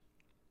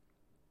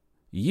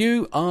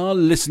You are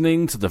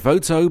listening to the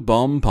Photo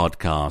Bomb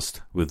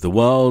Podcast with the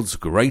world's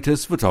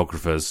greatest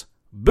photographers,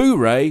 Boo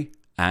Ray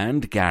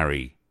and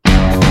Gary.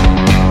 Welcome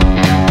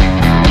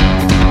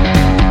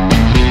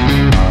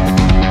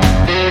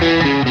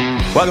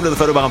to the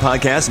Photo Bomb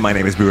Podcast. My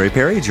name is Boo Ray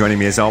Perry. Joining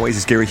me as always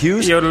is Gary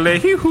Hughes.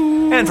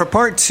 And for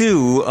part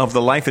 2 of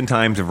the life and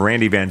times of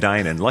Randy Van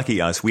Dynen,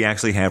 lucky us, we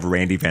actually have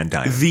Randy Van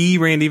Dynen. The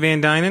Randy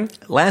Van Dynen?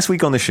 Last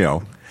week on the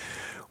show,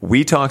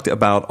 we talked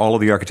about all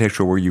of the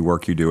architectural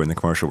work you do and the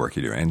commercial work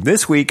you do. And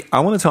this week,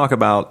 I want to talk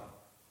about,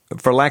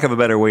 for lack of a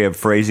better way of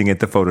phrasing it,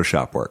 the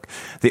Photoshop work.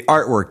 The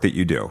artwork that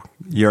you do.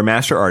 You're a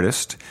master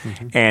artist.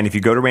 Mm-hmm. And if you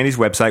go to Randy's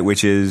website,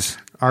 which is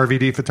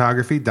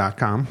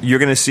rvdphotography.com, you're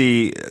going to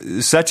see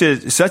such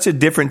a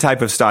different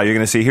type of style. You're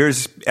going to see,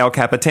 here's El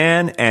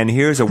Capitan, and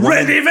here's a woman.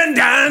 Randy Van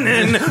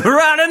Dynen,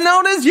 riding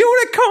on his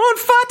unicorn,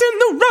 fighting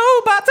the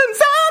robots and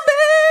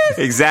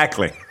zombies.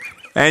 Exactly.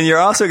 And you're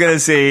also going to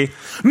see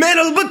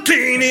metal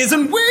bikinis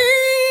and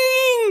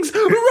wings,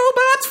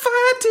 robots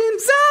fighting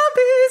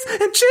zombies,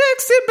 and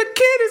chicks in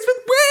bikinis with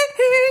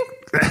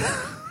wings.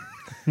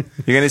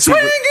 You're going to see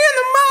swinging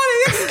the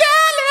mighty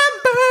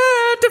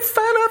Excalibur to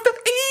fight off the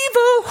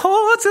evil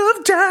hordes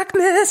of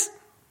darkness.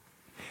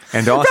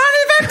 And also,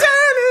 Randy Van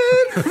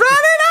Dynen, riding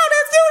on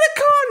his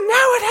unicorn.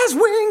 Now it has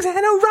wings and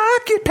a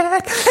rocket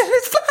pad, and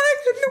it's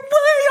flying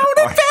away on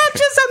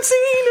adventures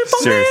unseen from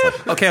seriously. man.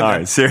 Okay, I'm all done.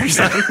 right,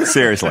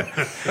 seriously.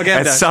 Okay, I'm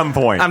At done. some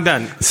point, I'm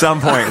done.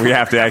 Some point, we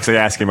have to actually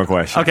ask him a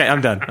question. Okay,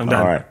 I'm done. All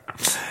right.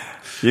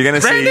 You're gonna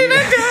Randy see.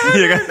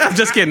 Van Dynen. I'm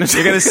just kidding.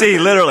 You're gonna see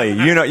literally.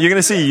 You're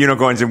gonna see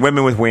unicorns and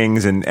women with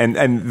wings, and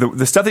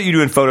the stuff that you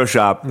do in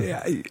Photoshop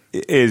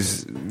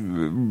is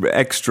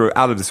extra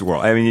out of this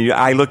world. I mean, you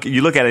look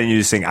at it and you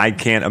just think, I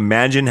can't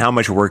imagine how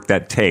much work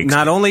that takes.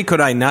 Not only could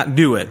I not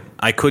do it,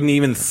 I couldn't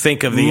even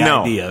think of the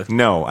idea.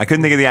 No, I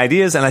couldn't think of the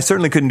ideas, and I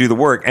certainly couldn't do the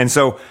work. And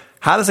so,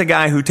 how does a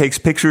guy who takes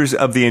pictures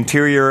of the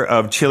interior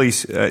of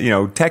Chili's,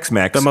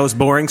 Tex-Mex, The most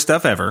boring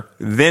stuff ever,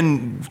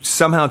 then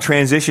somehow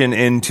transition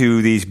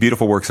into these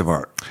beautiful works of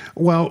art?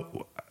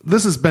 well,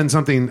 this has been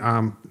something.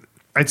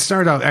 I'd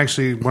started out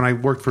actually when I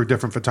worked for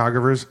different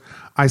photographers.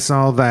 I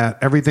saw that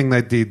everything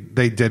that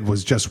they did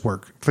was just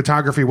work.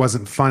 Photography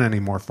wasn't fun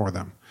anymore for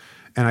them,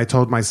 and I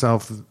told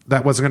myself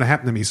that wasn't going to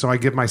happen to me. So I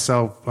give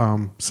myself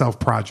self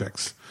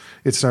projects.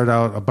 It started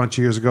out a bunch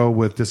of years ago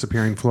with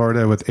Disappearing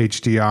Florida with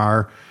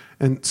HDR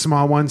and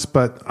small ones,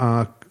 but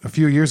a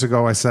few years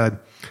ago I said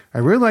I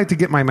really like to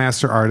get my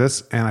master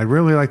artist, and I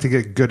really like to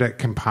get good at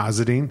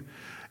compositing.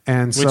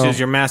 And which is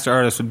your master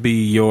artist would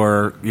be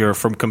your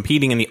from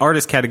competing in the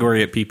artist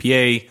category at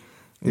PPA.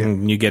 Yeah.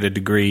 And you get a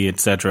degree,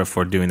 etc.,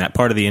 for doing that.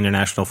 Part of the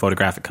International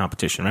Photographic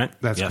Competition, right?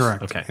 That's yes.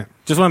 correct. Okay. Yeah.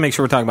 Just want to make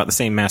sure we're talking about the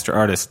same master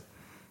artist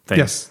thing.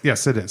 Yes,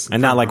 it is.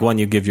 And not like one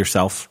you give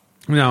yourself.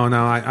 No.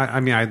 I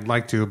mean, I'd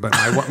like to, but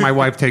my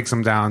wife takes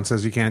them down and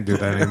says you can't do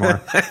that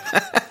anymore.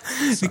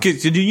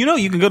 Because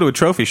you can go to a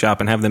trophy shop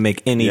and have them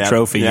make any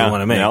trophy you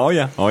want to make.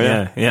 Yeah, oh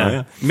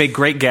yeah. Make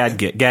great gag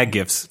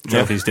gifts.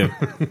 Trophies do.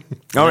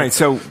 All right,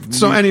 so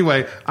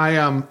anyway,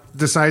 I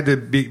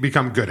decided to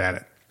become good at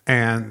it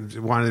and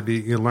wanted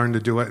to learn to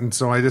do it, and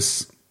so I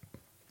just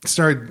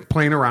started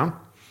playing around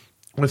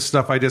with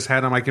stuff I just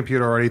had on my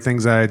computer already,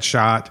 things I had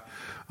shot,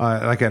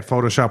 like at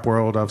Photoshop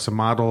World, of some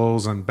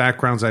models and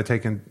backgrounds I'd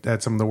taken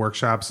at some of the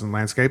workshops and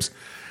landscapes,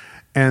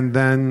 and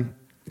then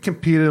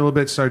competed a little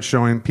bit, started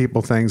showing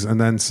people things, and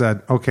then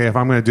said, okay, if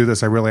I'm going to do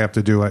this, I really have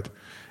to do it,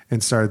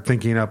 and started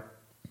thinking up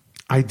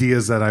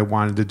ideas that I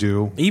wanted to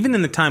do. Even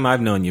in the time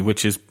I've known you,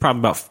 which is probably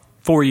about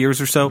 4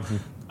 years or so,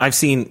 I've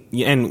seen,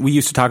 and we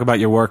used to talk about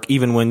your work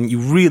even when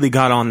you really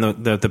got on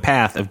the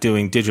path of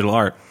doing digital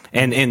art,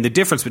 and the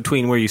difference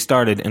between where you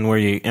started and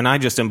and I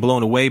just am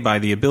blown away by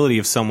the ability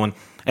of someone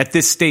at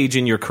this stage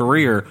in your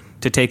career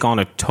to take on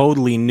a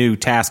totally new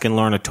task and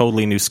learn a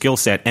totally new skill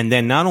set, and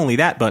then not only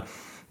that, but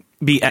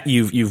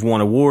you've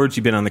won awards,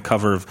 you've been on the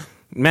cover of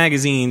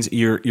magazines,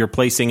 you're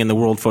placing in the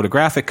World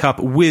Photographic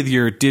Cup with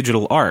your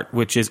digital art,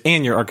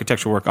 and your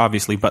architectural work,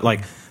 obviously. But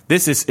like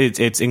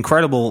it's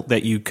incredible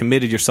that you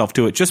committed yourself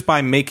to it just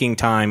by making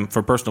time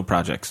for personal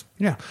projects.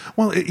 Yeah.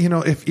 Well,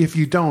 if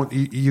you don't,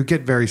 you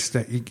get very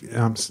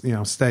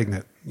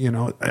stagnant.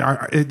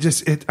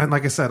 And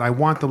like I said, I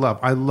want the love.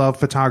 I love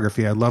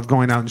photography. I love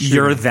going out and shooting.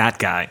 You're that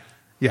guy.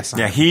 Yes.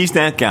 yeah, he's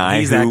that guy.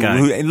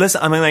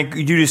 Listen, I mean, like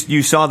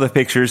you saw the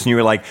pictures and you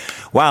were like,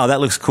 "Wow, that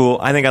looks cool.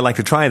 I think I'd like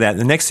to try that."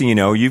 The next thing you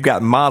know, you've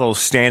got models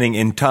standing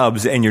in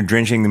tubs and you're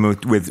drenching them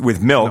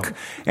with milk. No.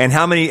 And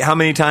how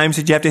many times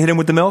did you have to hit them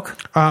with the milk?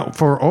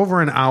 For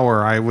over an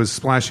hour, I was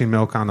splashing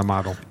milk on the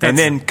model, and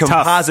then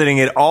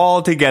compositing it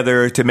all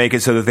together to make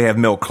it so that they have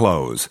milk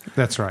clothes.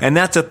 That's right. And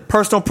that's a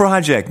personal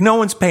project. No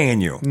one's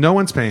paying you. No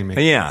one's paying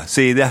me. Yeah.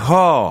 See that?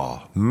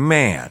 Oh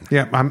man.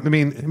 Yeah. I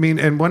mean,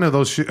 and one of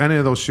those any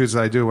of those shoots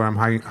that I do where I'm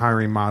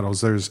hiring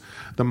models, there's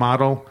the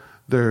model,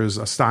 there's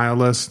a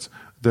stylist,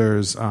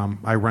 there's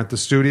I rent the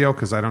studio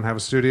because I don't have a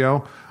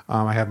studio.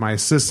 I have my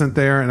assistant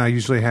there, and I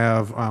usually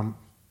have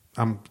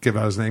I'm give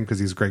out his name because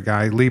he's a great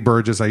guy. Lee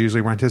Burgess. I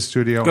usually rent his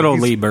studio. Good old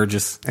Lee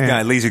Burgess.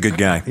 Yeah, Lee's a good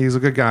guy. He's a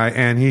good guy,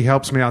 and he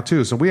helps me out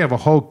too. So we have a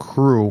whole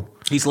crew.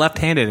 He's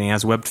left-handed and he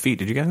has webbed feet.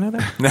 Did you guys know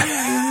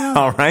that?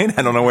 All right.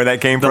 I don't know where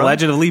that came The from.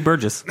 legend of Lee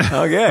Burgess.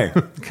 Okay.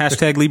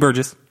 Hashtag Lee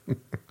Burgess.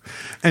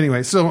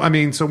 Anyway, so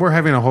we're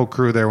having a whole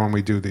crew there when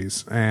we do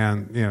these,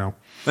 and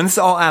And it's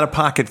all out of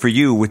pocket for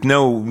you with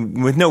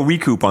no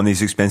recoup on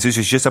these expenses.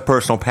 It's just a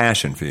personal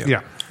passion for you.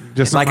 yeah,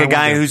 It's like a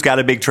guy who's got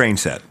a big train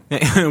set.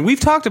 We've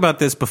talked about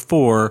this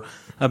before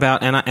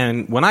about,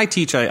 and when I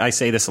teach, I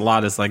say this a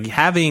lot, is like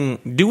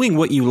doing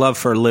what you love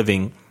for a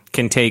living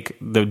can take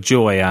the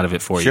joy out of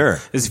it for you. Sure.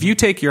 Is if you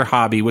take your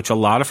hobby, which a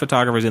lot of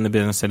photographers in the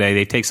business today,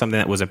 they take something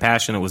that was a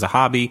passion, it was a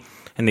hobby,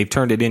 and they've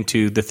turned it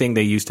into the thing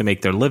they use to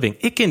make their living.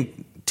 It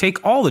can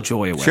take all the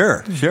joy away.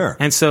 Sure.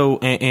 And so,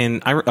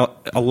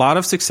 a lot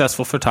of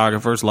successful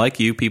photographers like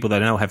you, people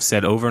that I know, have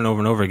said over and over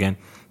and over again,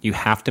 you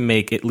have to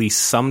make at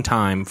least some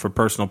time for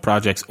personal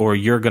projects, or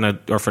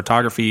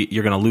photography,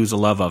 you're gonna lose the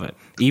love of it.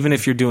 Even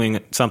if you're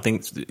doing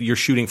something, you're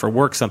shooting for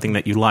work, something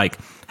that you like,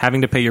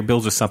 having to pay your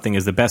bills with something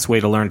is the best way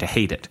to learn to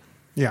hate it.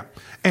 Yeah,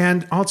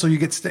 and also you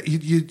get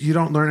you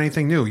don't learn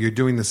anything new. You're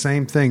doing the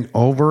same thing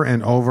over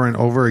and over and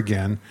over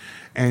again,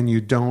 and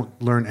you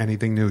don't learn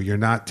anything new. You're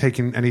not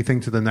taking anything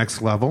to the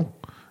next level.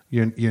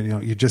 You're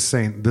just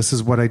saying, this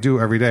is what I do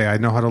every day. I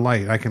know how to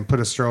light. I can put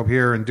a strobe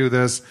here and do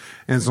this,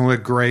 and it's going to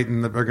look great,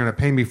 and they're going to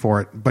pay me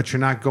for it. But you're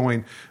not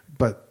going,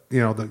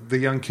 the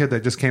young kid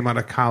that just came out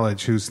of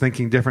college who's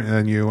thinking different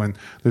than you, and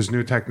there's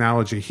new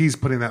technology. He's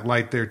putting that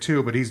light there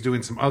too, but he's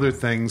doing some other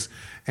things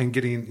and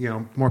getting,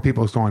 more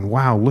people going,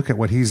 wow, look at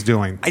what he's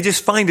doing. I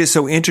just find it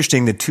so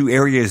interesting, the two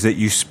areas that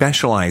you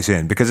specialize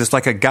in, because it's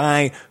like a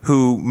guy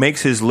who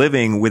makes his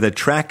living with a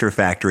tractor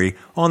factory.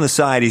 On the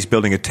side, he's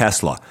building a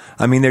Tesla.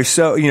 I mean, they're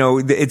so,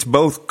 it's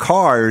both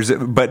cars,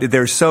 but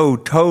they're so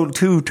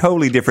two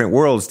totally different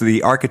worlds.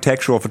 The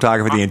architectural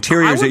photography, the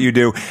interiors that you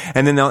do,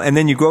 and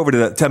then you go over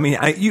to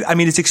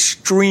it's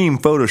extreme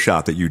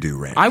Photoshop that you do,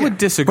 Randy. I would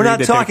disagree. We're not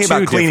that talking they're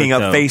about too cleaning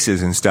different, up though.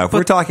 faces and stuff.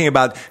 We're talking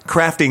about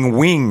crafting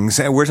wings,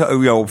 and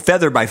we're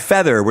feather by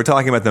feather. We're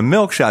talking about the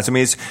milk shots. I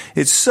mean,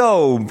 it's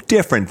so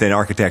different than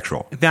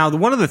architectural. Now,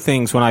 one of the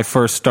things when I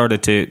first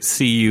started to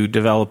see you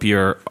develop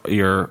your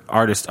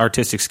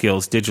artistic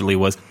skills digitally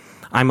was,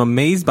 I'm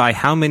amazed by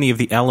how many of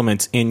the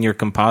elements in your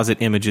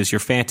composite images, your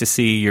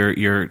fantasy,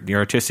 your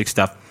artistic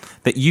stuff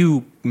that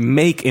you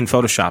make in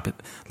Photoshop.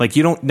 Like,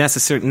 you don't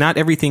necessarily, not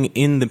everything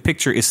in the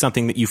picture is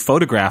something that you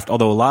photographed,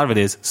 although a lot of it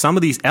is. Some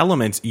of these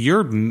elements,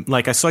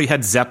 I saw you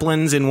had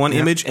Zeppelins in one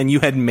image, and you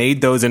had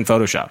made those in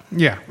Photoshop.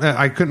 Yeah,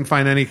 I couldn't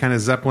find any kind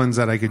of Zeppelins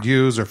that I could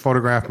use or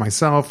photograph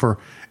myself or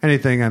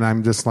anything, and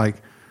I'm just like,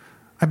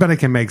 I bet I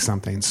can make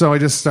something. So I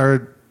just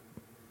started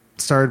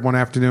one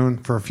afternoon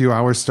for a few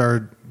hours,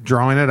 started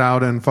drawing it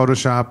out in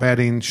Photoshop,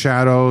 adding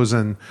shadows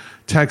and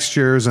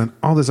textures and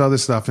all this other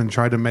stuff, and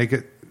tried to make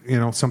it,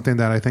 something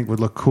that I think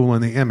would look cool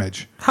in the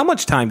image. How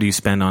much time do you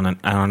spend on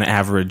an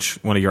average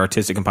one of your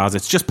artistic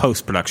composites, just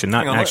post production,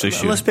 not actually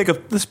shooting?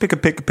 Let's pick a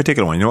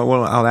particular one. You know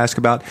what I'll ask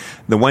about?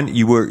 The one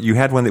you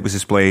had one that was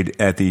displayed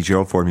at the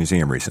Gerald Ford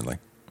Museum recently.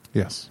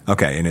 Yes.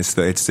 Okay, and it's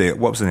the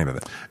what was the name of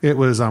it? It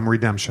was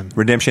Redemption.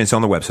 Redemption. It's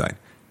on the website.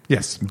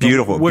 Yes.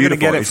 Beautiful. We're going to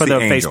get it It's for the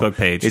angel. Facebook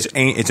page.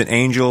 It's an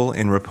angel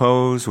in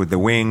repose with the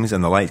wings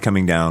and the light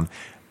coming down.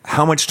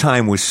 How much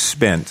time was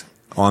spent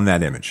on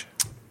that image?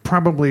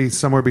 Probably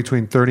somewhere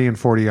between 30 and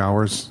 40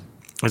 hours.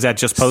 Is that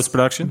just post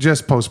production?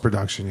 Just post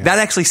production, yeah. That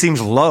actually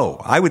seems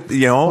low. I would,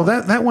 Well,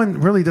 that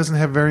one really doesn't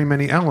have very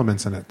many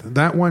elements in it.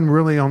 That one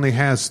really only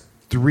has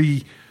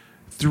three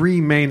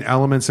main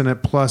elements in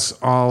it, plus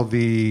all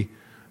the,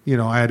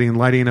 adding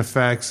lighting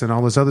effects and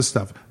all this other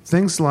stuff.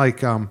 Things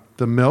like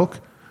the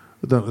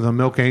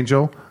milk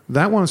angel.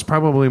 That one's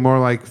probably more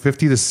like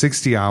 50 to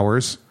 60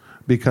 hours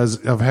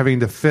because of having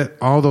to fit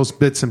all those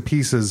bits and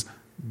pieces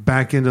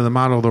back into the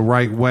model the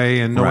right way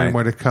and knowing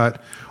where to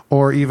cut.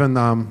 Or even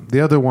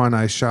the other one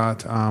I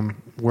shot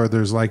where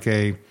there's like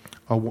I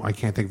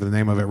can't think of the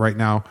name of it right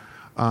now,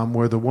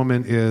 where the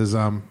woman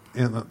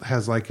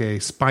has like a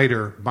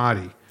spider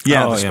body.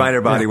 Yeah, the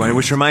spider body one,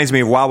 which reminds me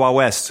of Wild Wild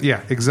West.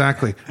 Yeah,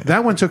 exactly.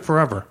 That one took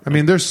forever. I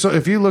mean,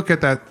 if you look at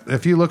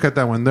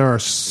that one, there are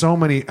so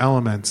many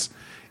elements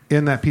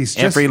in that piece.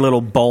 Every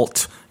little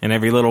bolt and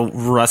every little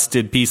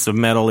rusted piece of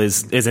metal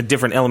is a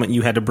different element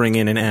you had to bring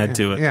in and add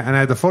to it. Yeah, and I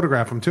had to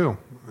photograph them too.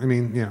 I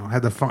mean,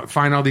 had to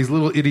find all these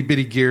little itty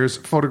bitty gears,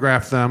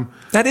 photograph them.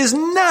 That is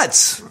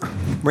nuts,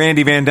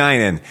 Randy Van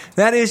Dynen.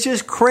 That is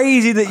just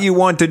crazy that you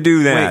want to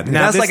do that. Wait,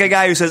 now that's like a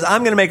guy who says,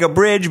 "I'm going to make a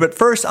bridge, but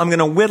first I'm going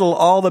to whittle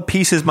all the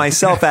pieces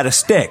myself out of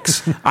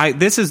sticks."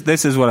 This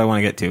is what I want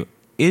to get to.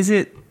 Is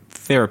it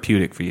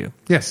therapeutic for you?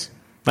 Yes.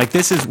 Like,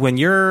 this is when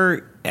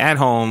you're at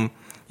home,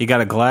 you got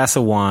a glass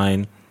of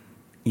wine,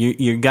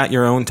 you got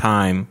your own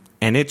time,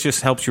 and it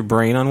just helps your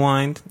brain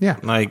unwind. Yeah.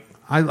 Like,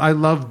 I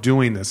love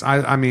doing this.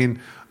 I do.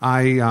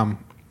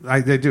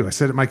 I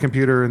sit at my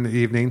computer in the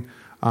evening,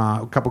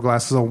 a couple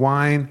glasses of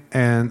wine,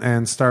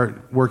 and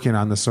start working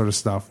on this sort of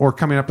stuff, or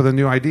coming up with a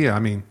new idea. I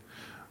mean,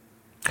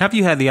 Have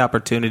you had the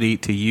opportunity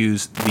to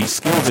use these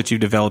skills that you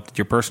developed at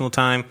your personal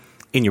time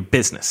in your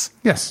business?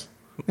 Yes.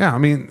 Yeah. I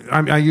mean,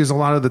 I use a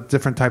lot of the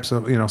different types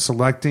of,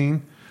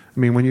 selecting. I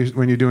mean, when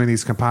you're doing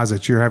these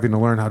composites, you're having to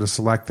learn how to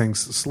select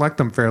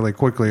them fairly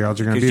quickly, or else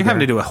you're going to be You're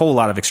having to do a whole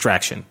lot of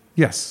extraction.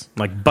 Yes.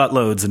 Like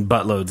buttloads and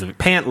buttloads of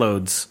pant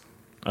loads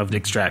of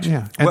extraction.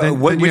 Yeah. And then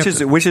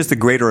which is the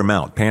greater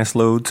amount, pants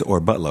loads or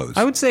butt loads?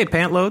 I would say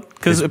pant load,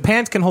 because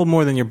pants can hold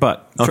more than your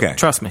butt. Okay.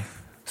 Trust me.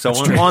 So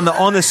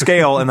on the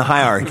scale and the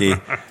hierarchy,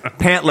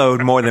 pant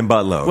load more than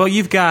butt load. Well,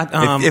 you've got...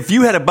 if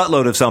you had a butt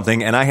load of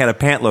something and I had a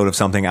pant load of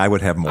something, I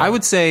would have more. I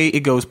would say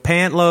it goes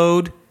pant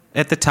load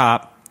at the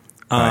top,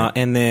 Right.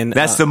 and then...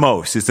 That's the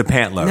most. It's the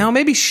pant load. No,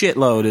 maybe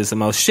shitload is the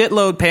most.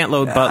 Shitload, pant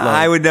load, butt load.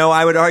 I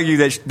would argue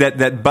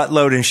that butt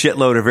load and shit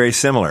load are very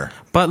similar.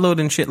 Buttload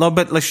and shitload.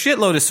 But like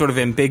shitload is sort of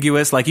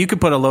ambiguous. Like you could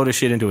put a load of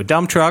shit into a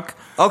dump truck.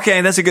 Okay,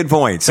 that's a good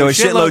point. So a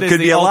shitload could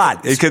be a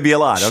lot. It could be a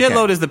lot. Okay.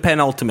 Shitload is the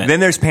penultimate. Then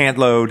there's pant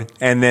load,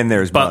 and then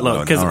there's butt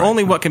load. Because All right.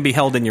 only what can be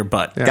held in your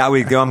butt. Yeah.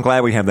 I'm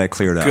glad we have that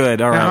cleared up.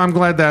 Good, all right. I'm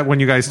glad that when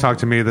you guys talk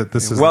to me that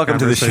this is Welcome the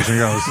to the show. conversation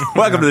goes.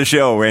 Welcome to the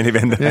show, Randy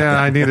Van Dyke. Yeah,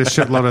 I need a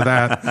shitload of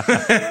that.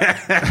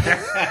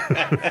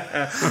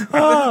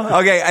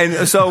 Okay,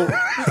 and so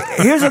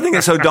here's the thing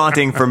that's so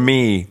daunting for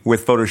me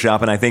with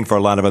Photoshop, and I think for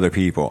a lot of other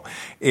people.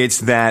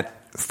 It's that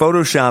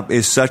Photoshop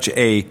is such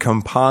a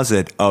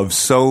composite of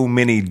so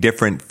many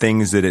different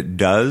things that it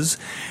does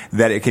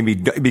that it can be,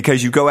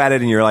 because you go at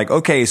it and you're like,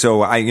 okay,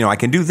 so I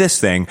can do this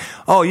thing.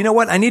 Oh, you know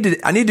what? I need to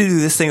do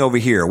this thing over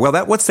here.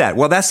 Well, what's that?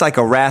 Well, that's like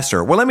a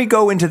raster. Well, let me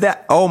go into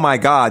that. Oh my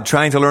God,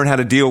 trying to learn how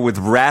to deal with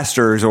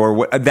rasters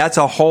that's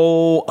a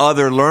whole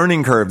other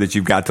learning curve that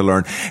you've got to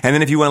learn. And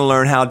then if you want to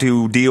learn how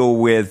to deal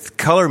with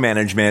color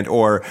management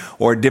or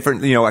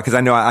different, because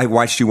I know I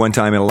watched you one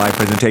time in a live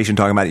presentation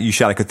talking about it. You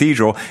shot a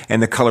cathedral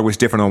and the color was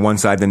different on one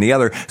side than the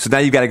other. So now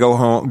you've got to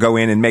go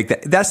in and make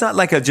that. That's not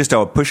like just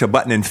a push a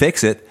button and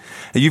fix it.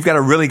 You've got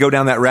to really go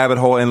down that rabbit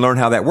hole and learn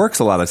how that works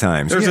a lot of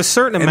times. There's a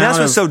certain amount and that's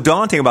what's so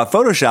daunting about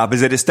Photoshop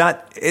is that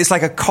it's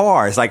like a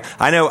car. It's like,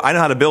 I know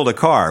how to build a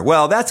car.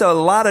 Well, that's a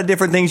lot of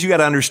different things you got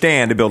to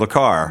understand to build a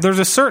car. There's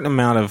a certain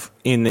amount of,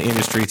 in the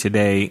industry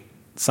today,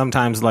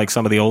 sometimes like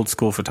some of the old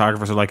school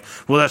photographers are like,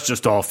 well, that's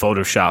just all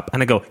Photoshop.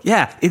 And I go,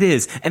 yeah, it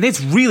is. And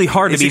it's really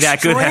hard to be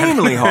that good at it. It's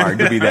extremely hard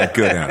to be that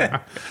good at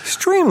it.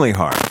 Extremely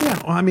hard.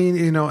 Yeah, well, I mean,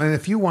 and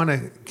if you want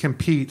to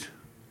compete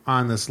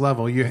on this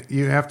level,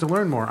 you have to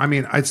learn more. I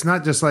mean, it's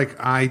not just like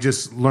I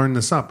just learned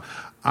this up.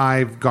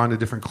 I've gone to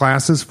different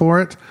classes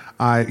for it.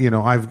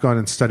 I've gone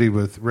and studied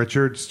with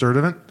Richard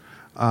Sturdivant.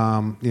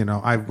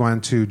 I've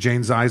gone to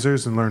Jane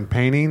Zeisers and learned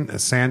painting.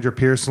 Sandra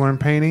Pierce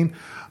learned painting.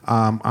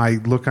 I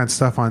look on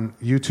stuff on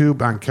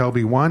YouTube, on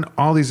Kelby One,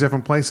 all these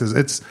different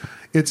places.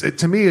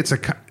 To me,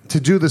 to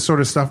do this sort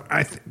of stuff,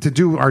 to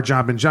do our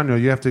job in general,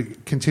 you have to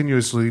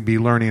continuously be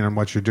learning on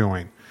what you're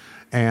doing.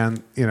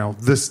 And,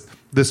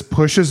 this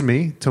pushes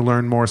me to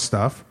learn more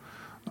stuff.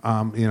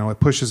 It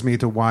pushes me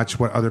to watch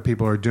what other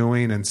people are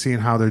doing and seeing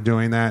how they're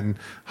doing that and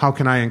how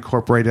can I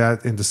incorporate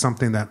that into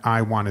something that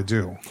I want to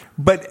do.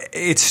 But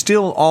it's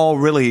still all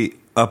really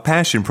a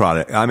passion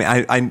product. I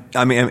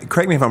mean,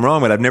 correct me if I'm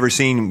wrong, but I've never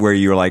seen where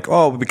you're like,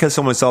 oh, because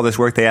someone saw this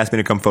work, they asked me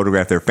to come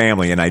photograph their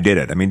family, and I did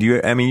it. I mean,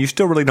 you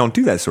still really don't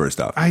do that sort of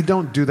stuff. I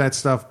don't do that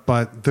stuff,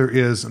 but there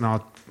is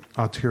an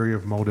ulterior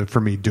motive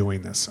for me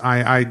doing this.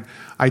 I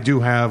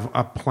do have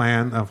a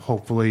plan of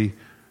hopefully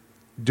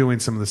doing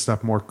some of the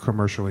stuff more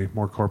commercially,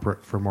 more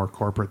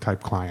corporate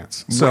type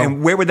clients. So,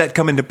 and where would that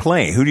come into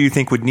play? Who do you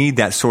think would need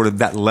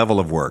that level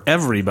of work?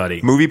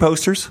 Everybody. Movie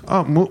posters?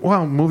 Oh,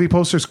 movie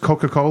posters,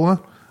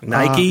 Coca-Cola.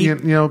 Nike,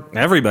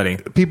 everybody,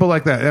 people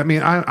like that. I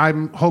mean,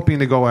 I'm hoping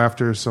to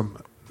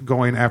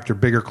going after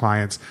bigger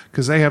clients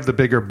because they have the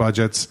bigger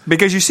budgets.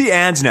 Because you see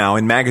ads now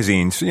in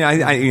magazines,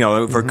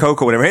 for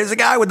Coke or whatever. Here's the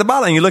guy with the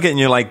bottle, and you look at it and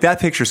you're like, that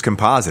picture's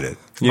composited.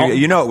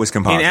 You know it was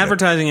composited. In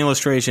advertising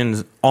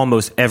illustrations,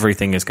 almost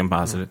everything is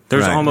composited.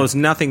 There's almost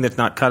nothing that's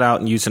not cut out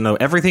and used to know.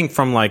 Everything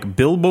from like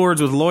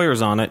billboards with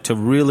lawyers on it to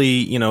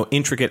really,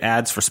 intricate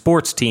ads for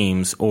sports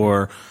teams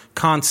or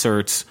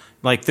concerts.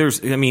 Like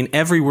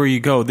everywhere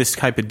you go, this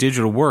type of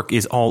digital work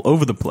is all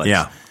over the place.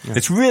 Yeah.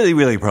 It's really,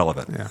 really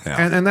relevant. Yeah.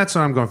 And that's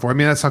what I'm going for. I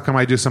mean, that's how come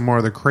I do some more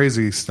of the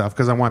crazy stuff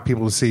because I want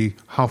people to see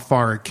how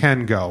far it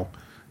can go,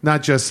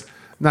 not just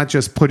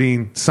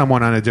putting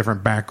someone on a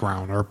different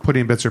background or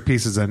putting bits or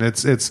pieces in.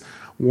 It's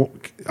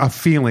a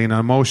feeling, an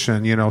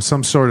emotion,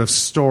 some sort of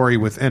story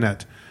within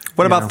it.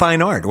 What about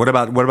fine art? What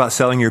about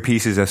selling your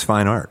pieces as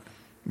fine art?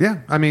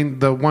 Yeah, I mean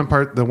the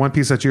one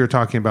piece that you were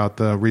talking about,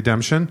 the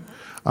Redemption.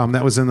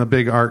 That was in the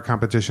big art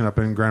competition up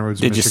in Grand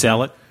Rapids. Did you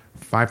sell it?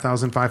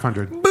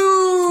 5,500.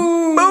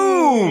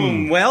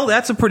 Boom! Well,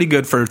 that's a pretty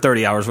good for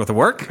 30 hours worth of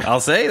work. I'll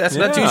say that's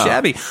not too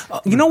shabby.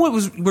 You know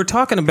what we're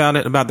talking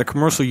about the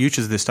commercial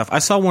uses of this stuff. I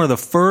saw one of the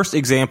first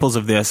examples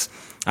of this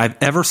I've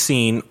ever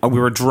seen. We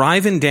were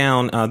driving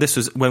down. This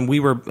was when we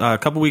were a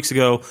couple weeks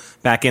ago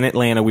back in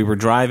Atlanta. We were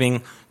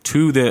driving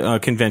to the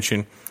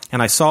convention,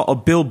 and I saw a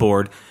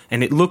billboard.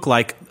 and it looked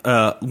like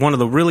one of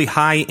the really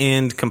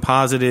high-end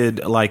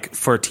composited, like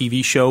for a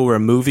TV show or a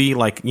movie,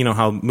 like you know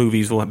how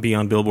movies will be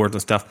on billboards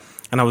and stuff.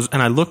 And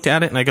I looked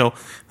at it and I go, oh,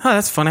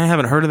 that's funny. I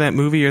haven't heard of that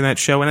movie or that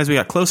show. And as we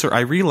got closer, I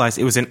realized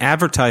it was an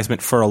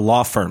advertisement for a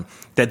law firm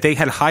that they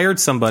had hired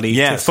somebody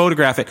to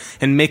photograph it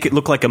and make it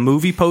look like a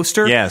movie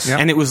poster. Yes. Yep.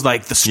 And it was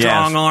like the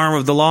strong arm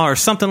of the law or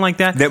something like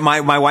that.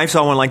 My wife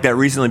saw one like that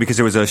recently because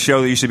there was a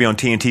show that used to be on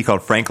TNT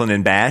called Franklin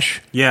and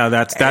Bash. Yeah,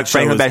 that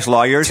Franklin and Bash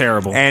Lawyers.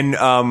 Terrible.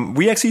 And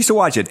we actually used to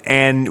watch it.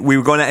 And we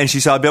were going out and she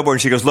saw a billboard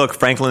and she goes, look,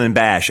 Franklin and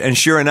Bash. And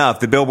sure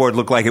enough, the billboard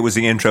looked like it was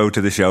the intro to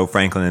the show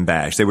Franklin and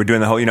Bash. They were doing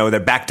the whole, they're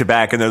back to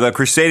back and they're the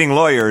crusading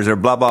lawyers or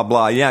blah, blah,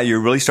 blah. Yeah, you're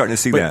really starting to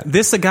see that.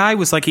 This guy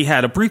was like he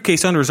had a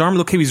briefcase under his arm.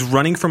 Look, he was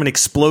running from an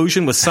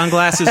explosion with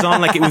sunglasses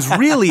on. Like it was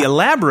really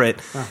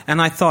elaborate.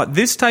 And I thought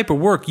this type of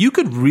work, you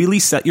could really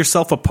set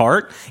yourself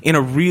apart in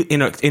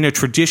a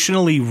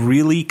traditionally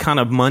really kind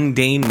of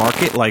mundane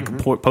market like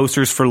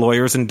posters for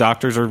lawyers and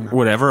doctors or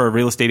whatever, or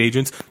real estate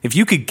agents. If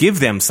you could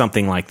give them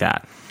something like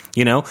that.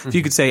 If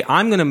you could say,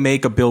 I'm going to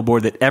make a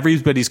billboard that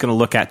everybody's going to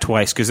look at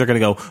twice because they're going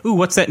to go, ooh,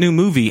 what's that new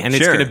movie? And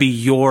it's going to be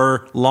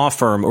your law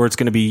firm or it's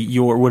going to be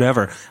your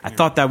whatever. I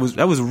thought that was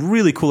a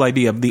really cool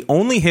idea. The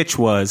only hitch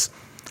was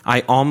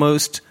I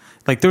almost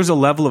there's a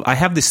level of I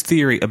have this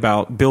theory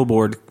about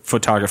billboard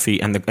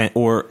photography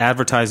or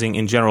advertising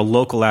in general,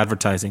 local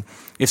advertising.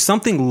 If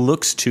something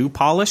looks too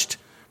polished,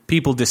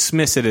 people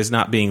dismiss it as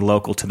not being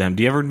local to them.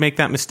 Do you ever make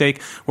that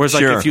mistake? Whereas,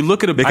 if you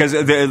look at because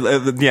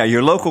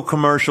your local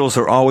commercials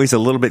are always a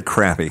little bit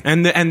crappy,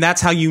 and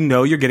that's how you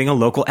know you're getting a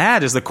local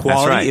ad, is the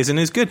quality isn't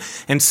as good.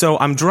 And so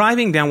I'm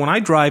driving down. When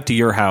I drive to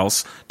your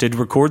house to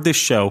record this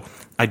show,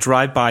 I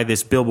drive by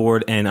this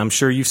billboard, and I'm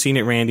sure you've seen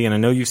it, Randy, and I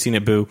know you've seen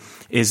it, Boo.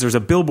 There's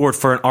a billboard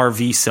for an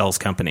RV sales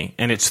company,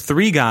 and it's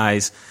three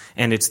guys,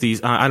 and it's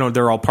these I don't know,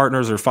 they're all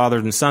partners or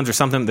fathers and sons or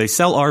something. They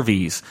sell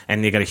RVs,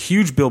 and they got a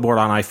huge billboard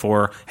on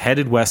I-4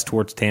 headed west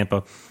towards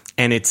Tampa,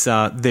 and it's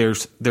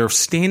they're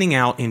standing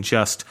out in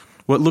just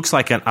what looks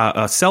like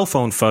a cell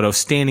phone photo,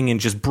 standing in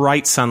just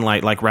bright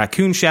sunlight, like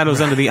raccoon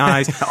shadows under the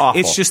eyes.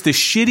 It's just the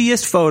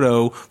shittiest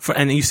photo.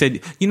 And you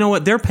said, you know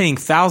what? They're paying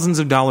thousands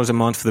of dollars a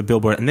month for the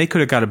billboard, and they could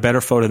have got a better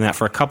photo than that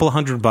for a couple of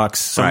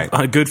 $100.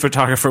 A good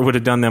photographer would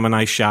have done them a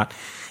nice shot.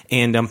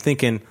 And I'm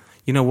thinking,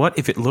 you know what?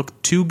 If it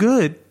looked too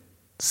good,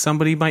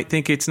 somebody might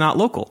think it's not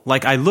local.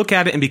 Like I look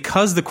at it, and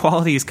because the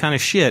quality is kind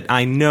of shit,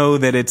 I know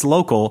that it's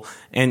local,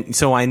 and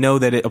so I know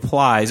that it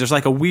applies. There's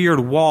like a weird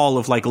wall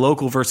of like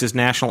local versus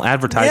national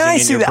advertising. Yeah, I in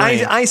see your that.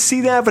 brain. I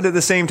see that, but at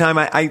the same time,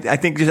 I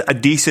think just a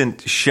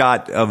decent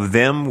shot of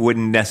them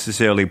wouldn't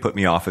necessarily put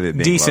me off of it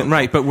being decent, local.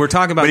 right? But we're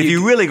talking about. But if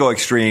you really go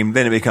extreme,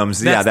 then it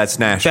becomes that's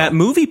national. That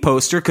movie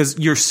poster, because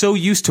you're so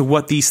used to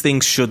what these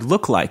things should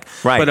look like.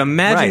 Right. But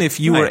imagine if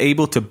you were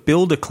able to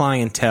build a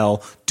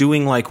clientele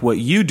doing like what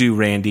you do,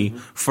 Randy,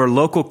 for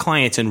local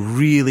clients and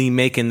really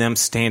making them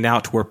stand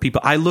out to where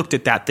people. I looked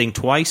at that thing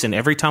twice, and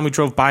every time we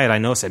drove by it, I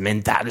noticed it.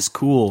 Man, that is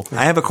cool.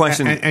 I have a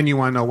question. And you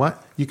want to know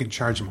what? You can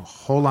charge them a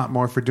whole lot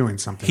more for doing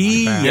something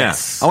like that.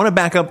 Yes. I want to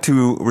back up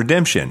to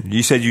Redemption.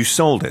 You said you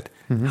sold it.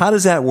 Mm-hmm. How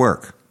does that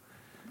work?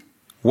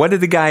 What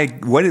did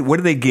what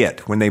do they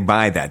get when they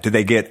buy that? Do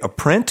they get a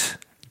print?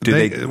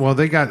 They bought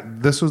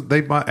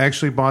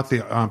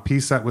the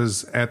piece that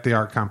was at the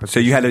art competition. So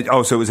you had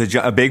so it was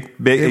a big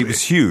it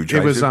was huge. It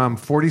right? was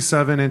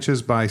 47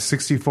 inches by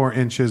 64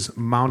 inches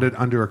mounted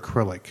under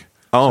acrylic.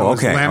 Oh, so it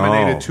okay. was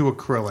laminated to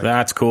acrylic.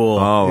 That's cool.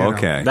 Oh,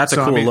 okay. That's a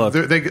cool look.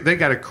 They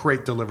got a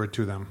crate delivered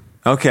to them.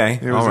 Okay,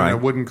 it was in a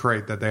wooden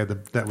crate that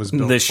that was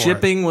built. The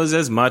shipping was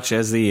as much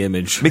as the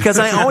image. Because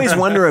I always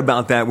wonder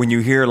about that when you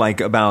hear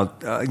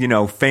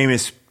about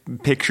famous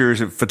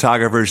pictures of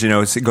photographers,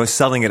 go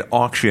selling at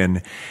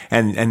auction,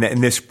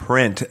 and this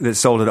print that's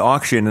sold at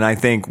auction, and I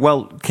think,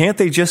 well, can't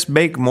they just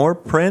make more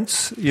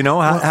prints?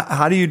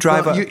 How do you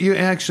drive? You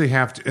actually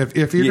have to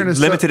if you're going to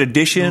limited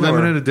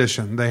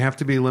edition. They have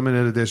to be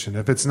limited edition.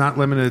 If it's not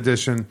limited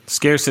edition,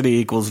 scarcity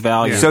equals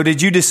value. Yeah. So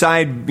did you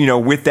decide,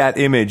 with that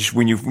image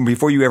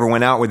before you ever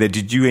went out with it?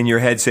 Did you in your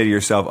head say to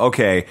yourself,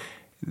 okay,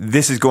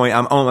 this is going.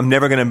 I'm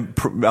never going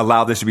to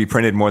allow this to be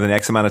printed more than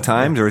X amount of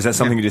times, or is that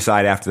something you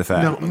decide after the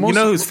fact? No,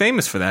 who's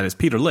famous for that is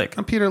Peter Lick.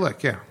 Peter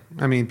Lick, yeah.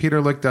 I mean,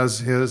 Peter Lick does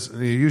his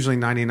usually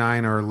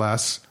 99 or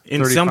less.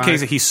 In 35. Some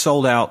cases, he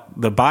sold out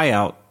the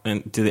buyout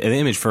to the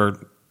image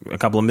for a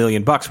couple of $1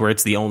 million, where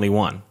it's the only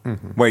one.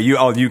 Mm-hmm. Where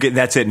you get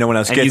that's it. No one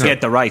else and gets it. You get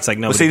the rights like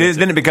nobody. Well,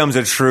 then it becomes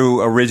a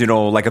true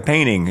original, like a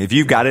painting. If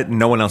you've got it,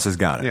 no one else has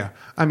got it. Yeah,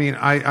 I mean,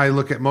 I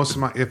look at most of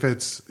my if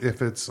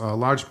it's a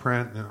large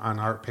print on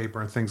art paper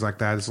and things like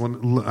that, it's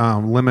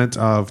limit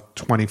of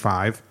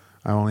 25.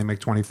 I only make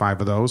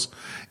 25 of those.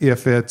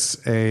 If it's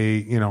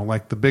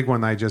like the big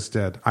one I just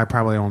did, I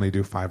probably only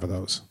do 5 of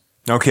those.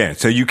 Okay,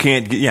 so you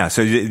can't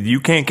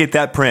get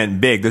that print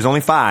big. There's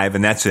only 5,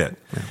 and that's it.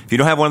 Yeah. If you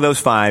don't have one of those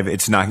 5,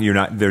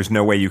 there's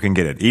no way you can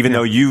get it. Even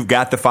though you've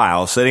got the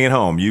file sitting at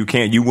home, you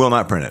will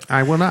not print it.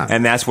 I will not.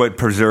 And that's what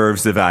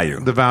preserves the value.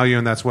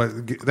 And that's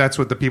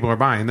what the people are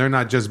buying. They're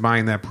not just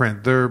buying that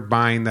print. They're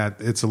buying that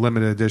it's a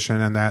limited edition,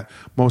 and that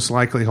most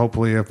likely,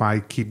 hopefully, if I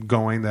keep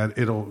going, that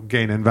it'll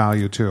gain in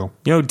value too.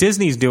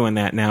 Disney's doing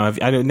that now.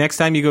 Next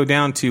time you go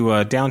down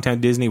to downtown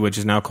Disney, which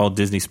is now called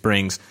Disney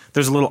Springs,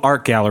 there's a little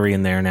art gallery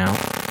in there now.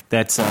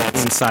 That's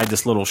inside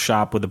this little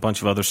shop with a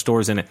bunch of other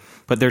stores in it.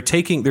 But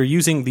they're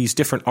using these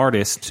different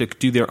artists to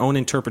do their own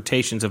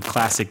interpretations of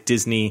classic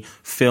Disney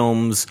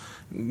films,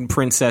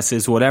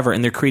 princesses, whatever,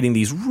 and they're creating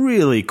these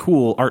really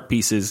cool art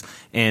pieces.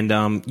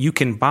 And you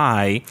can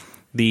buy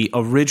the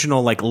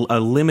original, like a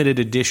limited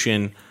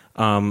edition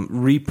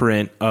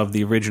reprint of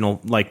the original,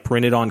 like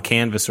printed on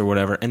canvas or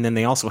whatever. And then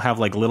they also have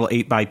like little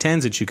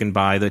 8x10s that you can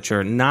buy that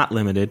are not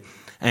limited.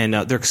 And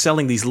they're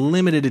selling these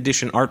limited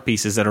edition art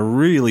pieces that are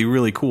really,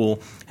 really cool.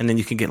 And then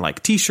you can get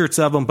like T-shirts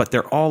of them, but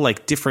they're all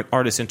like different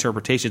artist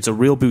interpretations. It's a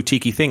real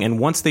boutique-y thing. And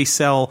once they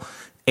sell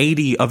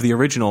 80 of the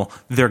original,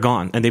 they're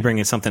gone, and they bring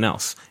in something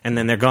else. And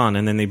then they're gone,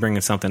 and then they bring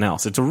in something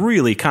else. It's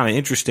really kind of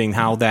interesting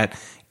how that...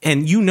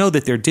 And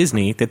that they're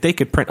Disney, that they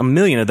could print 1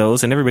 million of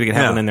those and everybody could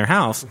have one in their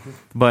house.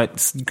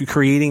 But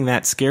creating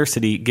that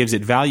scarcity gives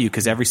it value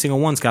because every single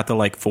one's got the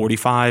like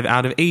 45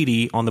 out of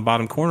 80 on the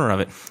bottom corner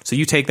of it. So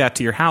you take that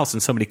to your house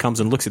and somebody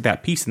comes and looks at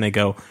that piece and they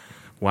go,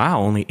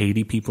 wow, only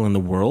 80 people in the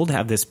world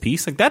have this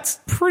piece? Like that's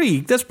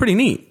pretty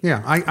neat.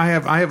 Yeah, I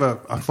have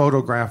a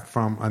photograph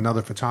from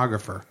another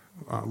photographer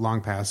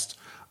long past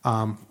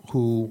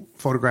who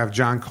photographed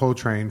John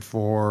Coltrane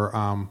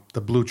for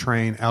the Blue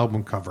Train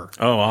album cover.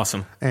 Oh,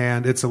 awesome.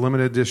 And it's a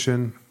limited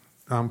edition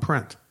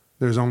print.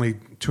 There's only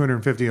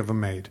 250 of them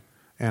made,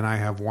 and I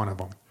have one of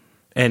them.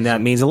 And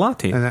that means a lot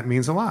to you. And that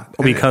means a lot.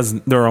 Because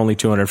there are only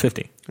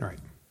 250. Right.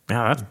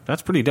 Yeah,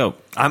 that's pretty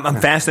dope. I'm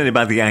fascinated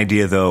by the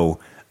idea, though,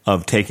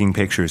 of taking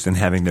pictures and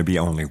having there be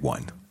only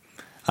one.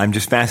 I'm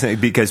just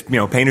fascinated because,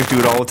 painters do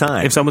it all the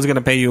time. If someone's going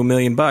to pay you $1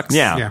 million.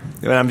 Yeah.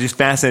 But I'm just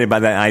fascinated by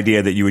that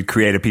idea that you would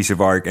create a piece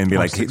of art and be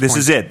like, this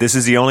is it. This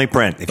is the only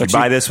print. If you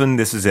buy this one,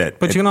 this is it.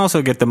 But you can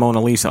also get the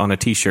Mona Lisa on a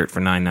T-shirt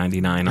for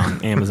 $9.99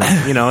 on Amazon.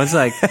 It's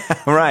like...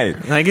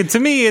 Right. Like, to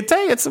me,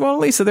 it's the Mona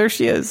Lisa. There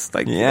she is.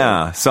 Like,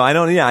 yeah. So I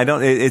don't...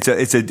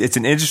 It's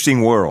an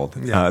interesting world,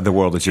 the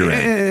world that you're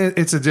in.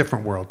 It's a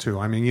different world, too.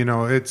 I mean,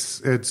 I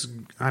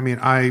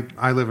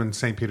live in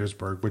St.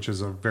 Petersburg, which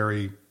is a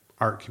very...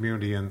 art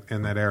community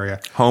in that area,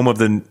 home of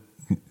the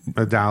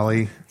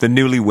Dali, the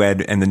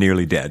newlywed and the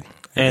nearly dead,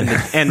 and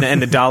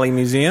the Dali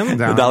Museum.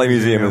 The Dali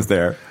Museum is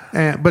there,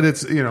 but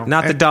it's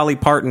not the Dolly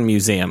Parton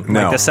Museum,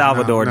 like the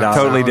Salvador Dali.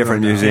 Totally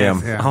different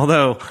museum. Yeah.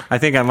 Although I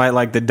think I might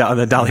like the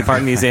Dolly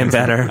Parton Museum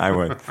better. I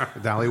would.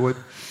 Dollywood.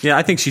 Yeah,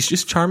 I think she's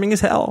just charming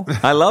as hell.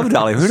 I love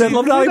Dolly. Who doesn't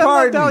love Dolly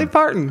Parton? Dolly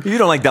Parton. You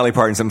don't like Dolly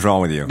Parton, something's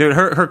wrong with you. Dude,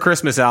 her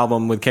Christmas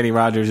album with Kenny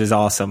Rogers is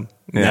awesome.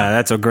 Yeah,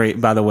 that's a great,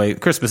 by the way,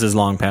 Christmas is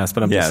long past,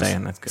 but I'm just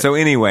saying that's good. So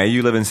anyway,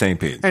 you live in St.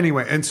 Pete.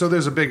 Anyway, and so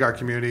there's a big art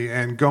community,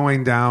 and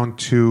going down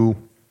to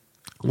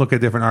look at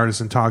different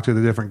artists and talk to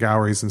the different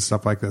galleries and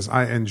stuff like this,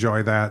 I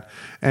enjoy that,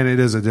 and it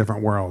is a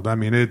different world. I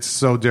mean, it's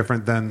so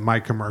different than my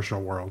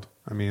commercial world.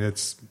 I mean,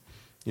 it's,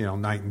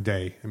 night and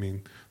day. I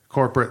mean,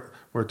 corporate,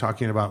 we're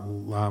talking about,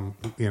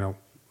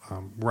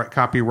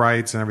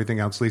 copyrights and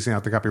everything else, leasing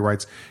out the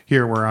copyrights.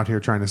 Here, we're out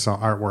here trying to sell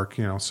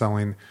artwork,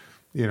 selling,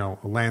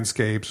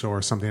 landscapes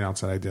or something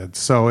else that I did.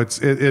 So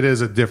it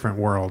is a different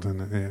world,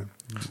 and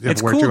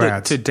it's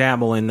cool to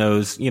dabble in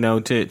those.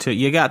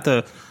 You got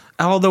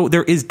although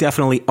there is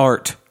definitely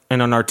art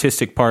and an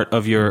artistic part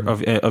of your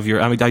of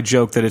your. I mean, I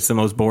joke that it's the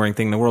most boring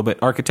thing in the world,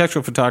 but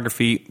architectural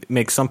photography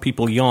makes some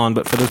people yawn.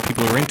 But for those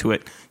people who are into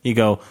it, you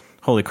go,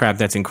 "Holy crap,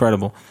 that's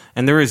incredible!"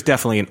 And there is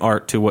definitely an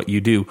art to what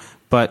you do,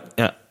 but.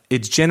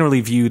 It's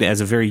generally viewed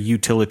as a very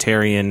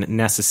utilitarian,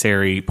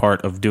 necessary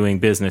part of doing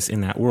business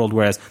in that world,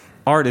 whereas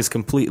art is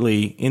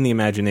completely in the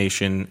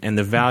imagination, and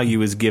the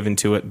value is given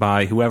to it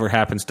by whoever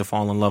happens to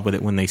fall in love with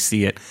it when they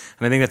see it.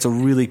 And I think that's a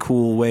really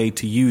cool way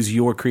to use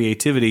your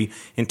creativity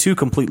in two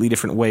completely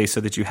different ways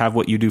so that you have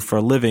what you do for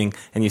a living,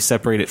 and you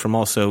separate it from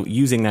also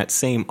using that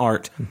same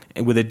art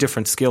with a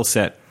different skill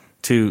set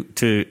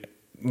to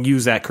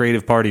use that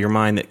creative part of your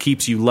mind that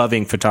keeps you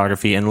loving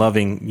photography and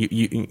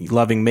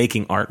loving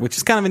making art, which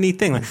is kind of a neat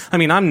thing. I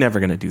mean, I'm never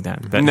going to do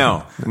that. But.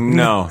 No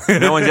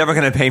one's ever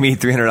going to pay me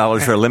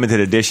 $300 for a limited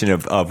edition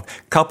of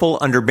couple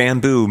under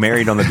bamboo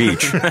married on the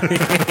beach.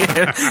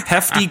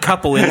 Hefty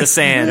couple in the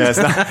sand. Yeah, it's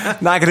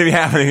not going to be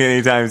happening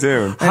anytime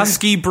soon.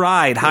 Husky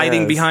bride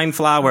hiding behind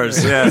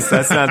flowers. Yes,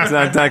 that's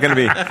not going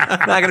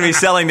to be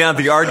selling down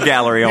at the art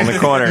gallery on the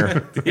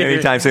corner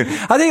anytime soon.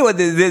 I'll tell you what,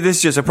 this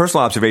is just a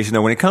personal observation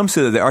though. When it comes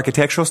to the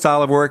architectural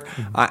style of work,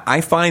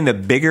 I find the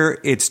bigger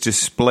it's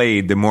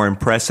displayed, the more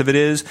impressive it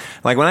is.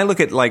 Like when I look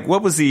at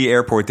what was the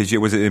airport that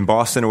was it in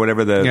Boston or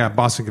whatever?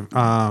 Boston.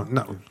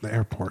 No, the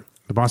airport.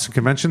 The Boston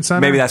Convention Center?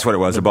 Maybe that's what it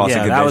was, the Boston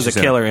Yeah, Convention that was a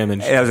Center. killer image.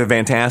 That was a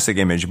fantastic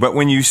image. But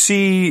when you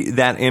see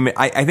that image,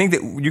 I think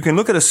that you can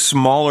look at a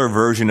smaller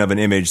version of an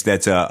image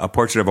that's a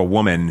portrait of a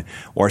woman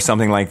or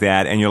something like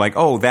that, and you're like,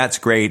 oh, that's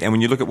great. And when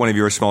you look at one of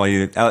your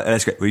smaller,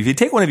 that's great. But if you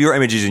take one of your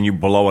images and you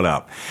blow it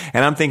up,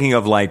 and I'm thinking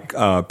of like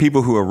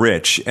people who are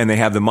rich and they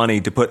have the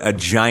money to put a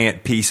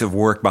giant piece of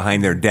work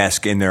behind their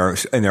desk in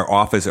their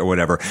office or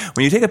whatever.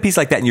 When you take a piece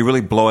like that and you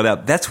really blow it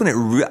up, that's when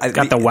it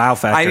Got the wow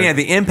factor.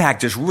 the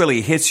impact just really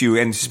hits you.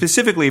 And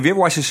specifically, have you ever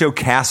watched the show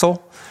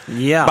Castle?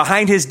 Yeah.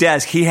 Behind his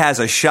desk, he has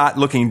a shot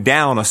looking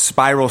down a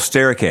spiral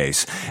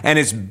staircase, and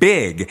it's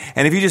big.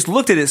 And if you just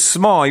looked at it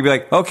small, you'd be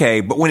like,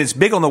 okay. But when it's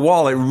big on the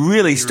wall, it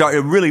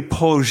really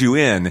pulls you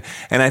in.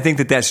 And I think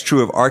that that's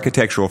true of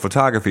architectural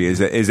photography.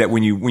 Is that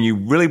when you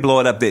really blow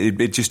it up,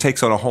 it just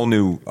takes on a whole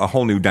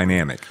new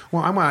dynamic.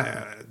 Well, I want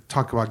to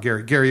talk about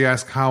Gary. Gary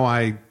asked how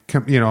I,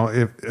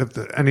 if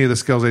any of the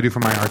skills I do for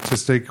my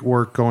artistic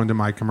work go into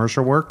my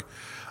commercial work.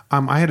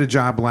 I had a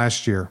job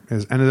last year.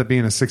 It ended up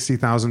being a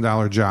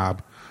 $60,000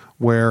 job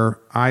where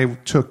I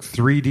took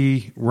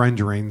 3D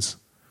renderings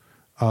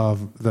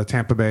of the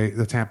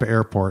Tampa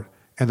airport,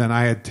 and then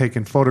I had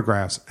taken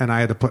photographs, and I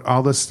had to put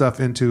all this stuff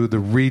into the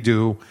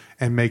redo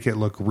and make it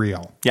look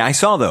real. Yeah, I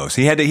saw those.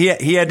 He had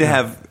to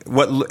have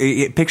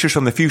pictures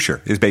from the future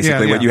is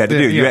basically what you had to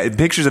do. You had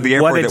pictures of the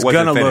airport what it's that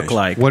wasn't going to finished. look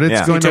like. What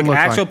it's going to took look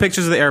actual like.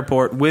 pictures of the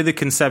airport with the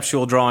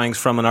conceptual drawings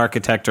from an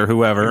architect or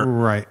whoever.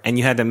 Right. And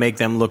you had to make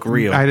them look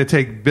real. I had to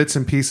take bits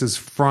and pieces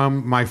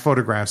from my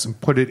photographs and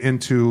put it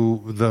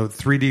into the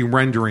 3D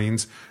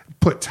renderings,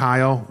 put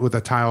tile with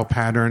a tile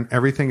pattern,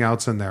 everything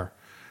else in there.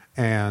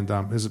 And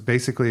it's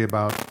basically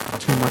about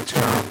 2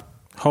 months.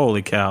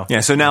 Holy cow. Yeah,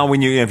 so now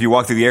if you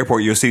walk through the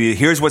airport, you'll see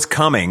here's what's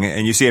coming,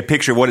 and you see a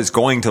picture of what it's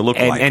going to look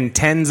like. And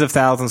tens of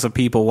thousands of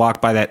people walk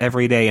by that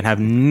every day and have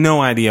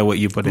no idea what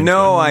you put into it.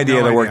 No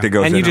idea the work that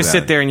goes into And you just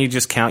that. sit there and you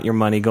just count your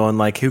money going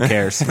like, who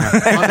cares? And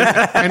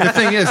the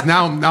thing is,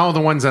 now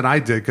the ones that I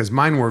did, because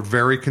mine were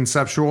very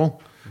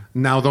conceptual,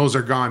 now those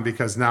are gone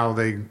because now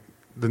the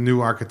new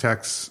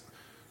architects.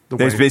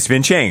 It's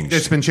been changed.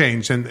 It's been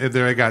changed, and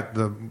they got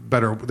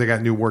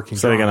new working.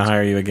 So they're going to drawings.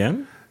 hire you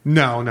again?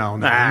 No.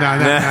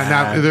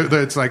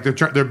 It's like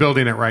they're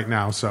building it right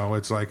now, so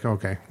it's like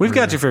okay. We've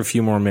got you for a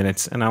few more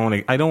minutes, and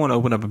I don't want to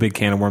open up a big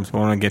can of worms, but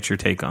I want to get your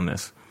take on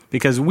this.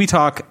 Because we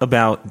talk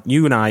about,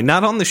 you and I,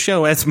 not on the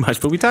show as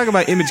much, but we talk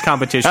about image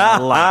competition a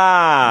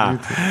lot.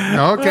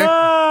 Okay.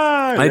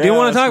 I do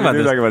want to talk about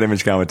this. Talk about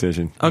image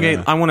competition. Okay,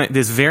 Yeah. I want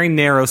this very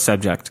narrow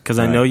subject because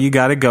I know you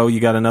got to go. You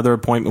got another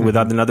appointment with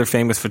another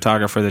famous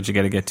photographer that you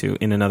got to get to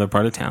in another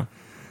part of town.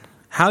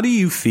 How do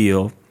you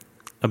feel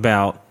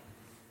about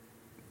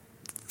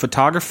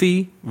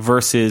photography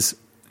versus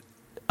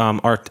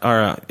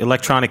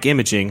electronic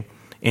imaging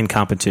in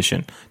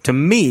competition? To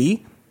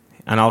me,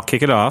 and I'll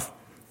kick it off,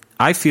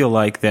 I feel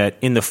like that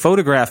in the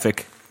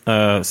photographic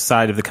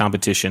side of the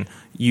competition,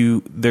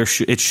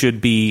 it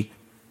should be.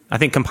 I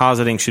think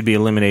compositing should be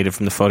eliminated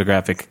from the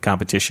photographic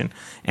competition,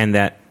 and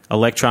that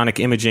electronic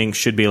imaging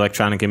should be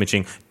electronic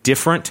imaging.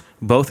 Different,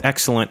 both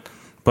excellent,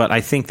 but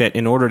I think that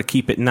in order to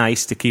keep it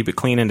nice, to keep it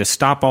clean, and to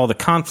stop all the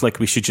conflict,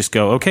 we should just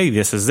go, okay,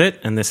 this is it,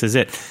 and this is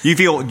it. You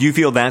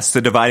feel that's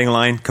the dividing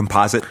line,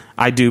 composite?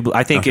 I do.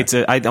 I think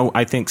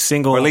I think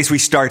single. Or at least we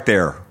start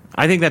there.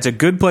 I think that's a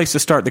good place to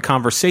start the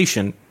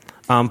conversation.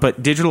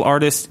 But digital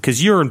artists,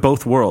 because you're in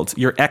both worlds,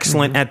 you're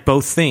excellent at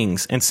both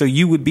things. And so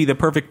you would be the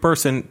perfect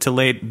person to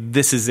lay,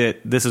 this is it,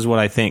 this is what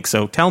I think.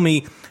 So tell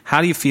me, how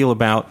do you feel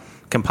about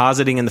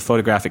compositing in the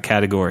photographic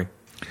category?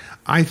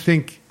 I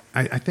think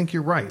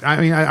you're right.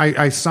 I mean,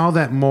 I saw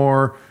that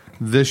more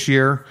this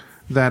year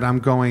that I'm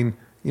going,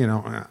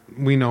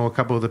 we know a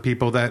couple of the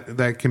people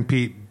that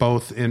compete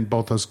both in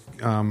both those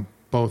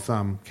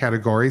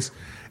categories.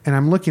 And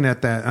I'm looking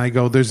at that and I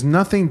go, there's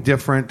nothing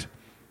different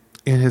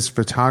in his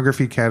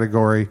photography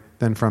category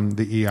than from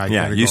the EI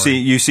category.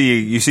 You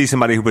see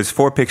somebody who puts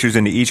 4 pictures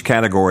into each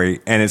category,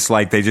 and it's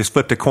like they just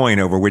flipped a coin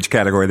over which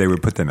category they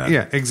would put them in.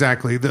 Yeah,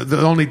 exactly.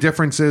 The only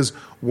difference is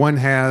one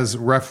has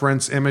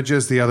reference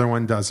images, the other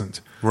one doesn't.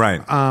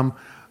 Right.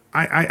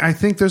 I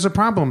think there's a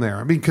problem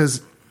there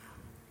because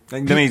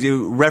Let me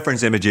do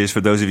reference images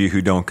for those of you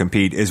who don't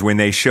compete is when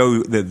they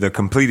show the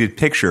completed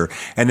picture,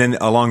 and then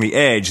along the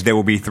edge there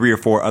will be 3 or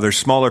 4 other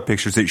smaller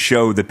pictures that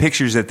show the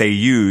pictures that they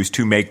use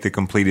to make the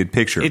completed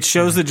picture. It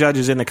shows the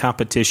judges in the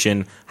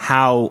competition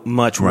how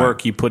much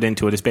work you put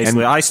into it. It's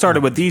basically, I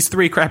started with these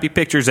 3 crappy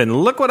pictures, and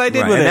look what I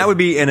did with it. And that would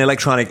be an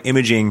electronic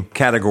imaging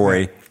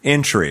category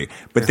entry.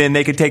 But then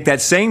they could take that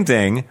same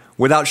thing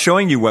without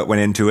showing you what went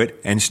into it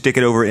and stick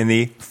it over in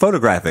the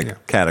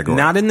photographic category.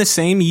 Not in the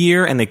same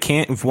year, and they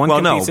can't. If one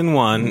competes in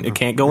one, it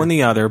can't go in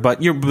the other.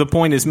 But the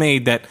point is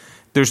made that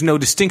there's no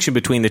distinction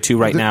between the two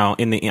right now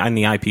in the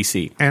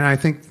IPC. And I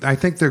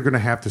think they're going to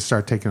have to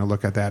start taking a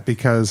look at that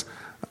because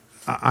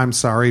I'm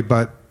sorry,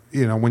 but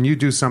when you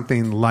do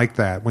something like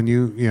that, when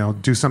you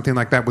do something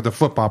like that with a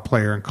football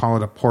player and call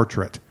it a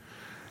portrait,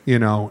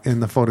 in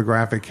the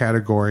photographic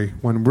category,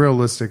 when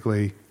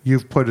realistically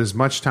you've put as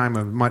much time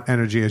and much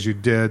energy as you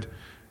did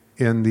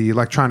in the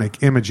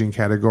electronic imaging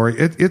category,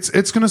 it's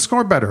going to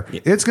score better.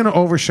 It's going to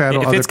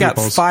overshadow If other it's got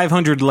people's.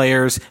 500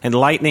 layers and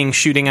lightning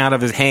shooting out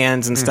of his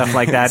hands and stuff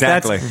like that,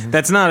 Exactly.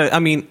 that's not.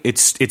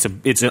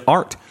 It's an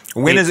art.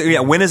 When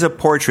is a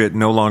portrait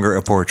no longer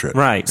a portrait?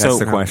 Right. That's so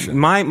the question.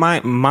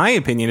 My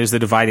opinion is the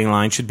dividing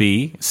line should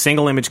be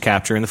single image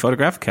capture in the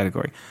photographic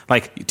category.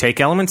 Like, you take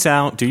elements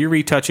out, do your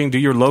retouching, do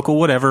your local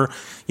whatever.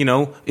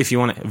 If you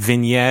want a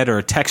vignette or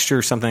a texture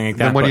or something like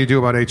that. Then what do you do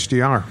about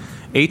HDR?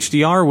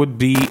 HDR would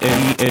be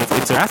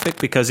it's a graphic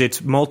because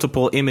it's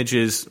multiple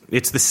images.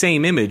 It's the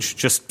same image,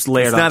 just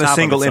layered It's on not top a of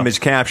single itself. image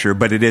capture,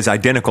 but it is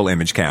identical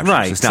image capture.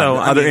 Right. It's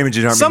not, other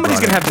images aren't. Somebody's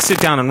going to have to sit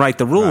down and write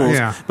the rules.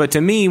 Yeah. But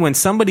to me, when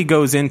somebody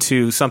goes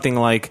into something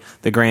like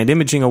the Grand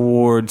Imaging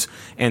Awards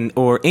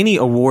or any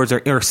awards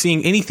or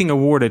seeing anything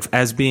awarded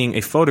as being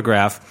a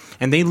photograph,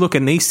 and they look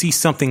and they see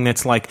something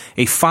that's like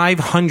a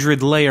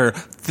 500 layer,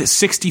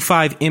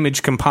 65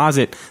 image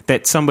composite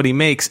that somebody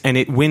makes, and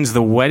it wins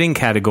the wedding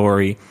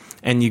category,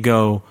 and you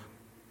go,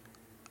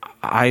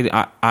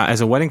 I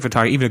as a wedding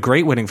photographer, even a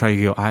great wedding photographer,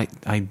 you go,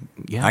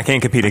 I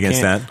can't compete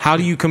against that. How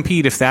do you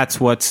compete if that's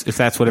what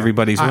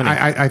everybody's winning?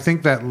 I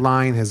think that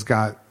line has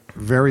got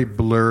very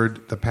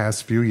blurred the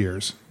past few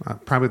years.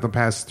 Probably the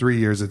past 3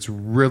 years, it's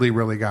really,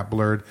 really got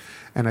blurred.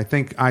 And I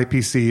think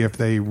IPC, if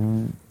they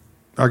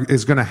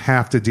is going to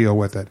have to deal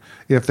with it.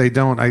 If they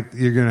don't,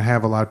 you're going to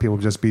have a lot of people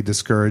just be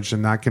discouraged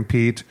and not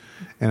compete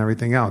and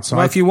everything else. So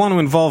if you want to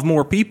involve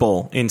more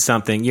people in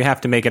something, you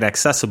have to make it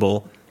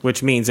accessible,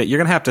 which means that you're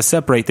going to have to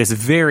separate this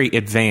very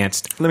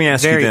advanced, Let me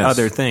ask very you this.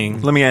 other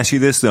thing. Let me ask you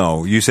this,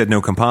 though. You said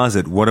no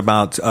composite. What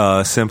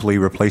about simply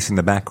replacing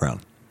the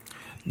background?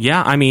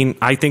 Yeah,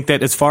 I think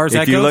that as far as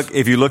that goes,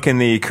 If you look in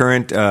the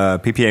current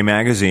PPA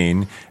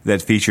magazine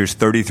that features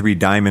 33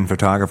 diamond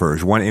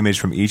photographers, one image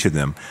from each of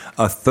them,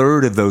 a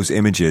third of those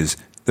images,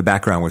 the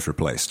background was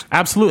replaced.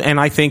 absolutely.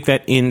 And I think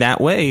that in that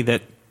way,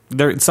 that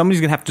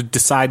somebody's going to have to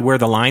decide where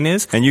the line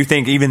is. And you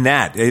think even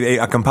that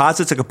a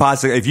composite's a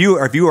composite. If you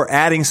are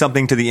adding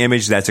something to the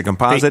image, that's a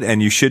composite, and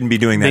you shouldn't be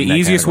doing that. The in that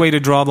easiest category. way to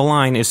draw the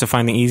line is to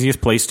find the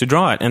easiest place to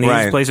draw it, and the Right.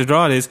 easiest place to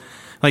draw it is.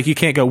 Like, you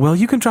can't go, well,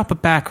 you can drop a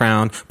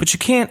background, but you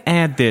can't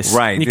add this.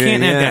 Right. You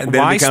can't add that.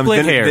 Then Why it becomes-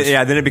 split then-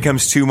 hairs? then it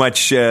becomes too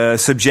much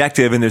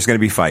subjective, and there's going to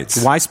be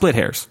fights. Why split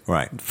hairs?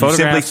 Right.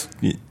 Photographs,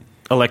 You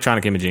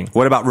electronic imaging.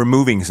 what about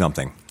removing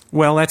something?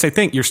 Well, that's, I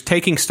think, you're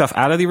taking stuff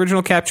out of the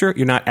original capture.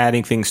 You're not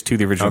adding things to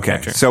the original Okay.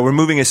 capture. So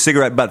removing a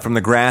cigarette butt from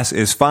the grass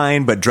is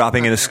fine, but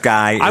dropping in a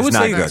sky is I would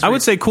not say good. I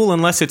would say cool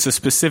unless it's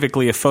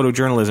specifically a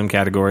photojournalism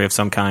category of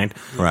some kind,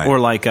 Right. or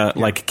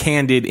like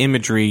candid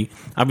imagery.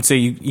 I would say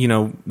you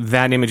know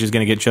that image is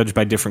going to get judged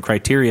by different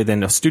criteria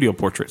than a studio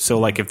portrait. So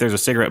like if there's a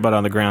cigarette butt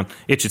on the ground,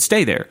 it should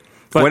stay there.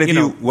 But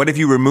What if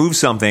you remove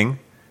something,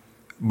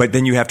 but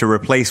then you have to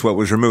replace what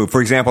was removed? For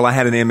example, I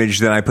had an image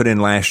that I put in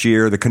last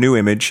year, the canoe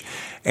image,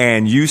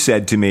 and you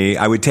said to me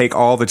I would take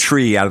all the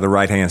tree out of the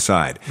right-hand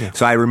side. Yeah.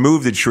 So I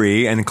removed the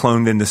tree and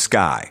cloned in the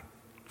sky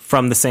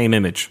from the same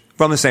image,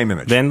 from the same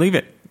image. then leave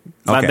it.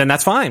 Okay. Then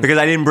that's fine. Because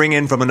I didn't bring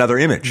in from another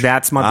image.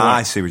 That's my point.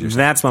 I see what you're saying.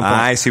 That's my point.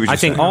 I see what you're I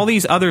think saying. all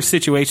these other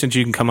situations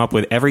you can come up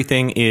with,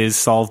 everything is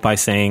solved by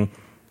saying,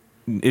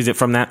 is it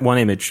from that one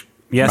image?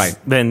 Yes. Right.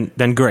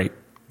 Then great.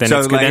 Then So,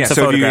 it's good. Then it's a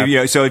photograph.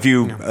 if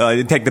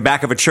you take the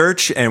back of a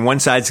church, and one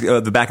side,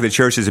 the back of the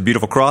church is a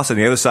beautiful cross, and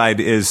the other side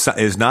is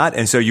not,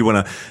 and so you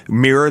want to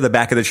mirror the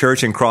back of the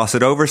church and cross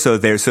it over, so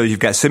you've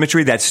got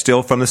symmetry. That's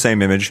still from the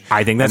same image.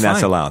 I think that's and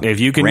that's fine. allowed. If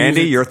you can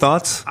Randy, use it- your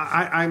thoughts?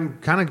 I'm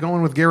kind of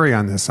going with Gary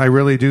on this. I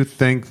really do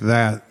think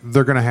that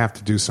they're going to have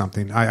to do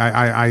something.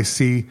 I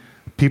see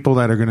people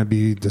that are going to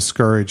be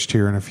discouraged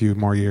here in a few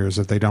more years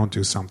if they don't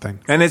do something.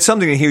 And it's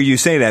something to hear you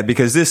say that,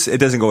 because it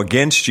doesn't go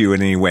against you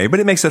in any way, but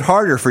it makes it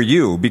harder for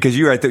you because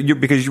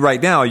because right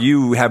now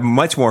you have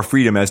much more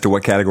freedom as to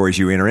what categories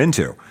you enter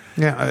into.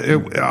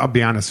 Yeah, I'll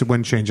be honest. It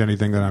wouldn't change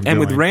anything that I'm doing. And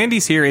with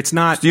Randy's here, it's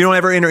not. You don't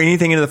ever enter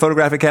anything into the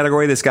photographic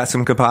category that's got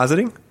some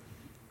compositing?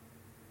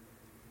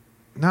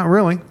 Not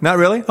really. Not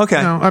really?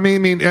 Okay. No, I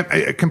mean,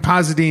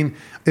 compositing,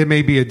 it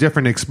may be a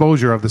different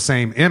exposure of the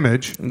same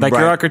image. Like Right.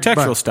 your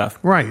architectural but- stuff.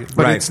 Right.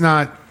 But Right. it's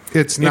not.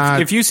 It's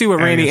not. If you see what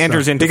Randy any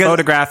enters stuff. into Because-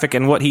 photographic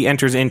and what he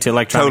enters into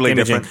electronic Totally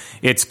imaging, different.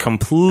 it's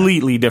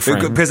completely different.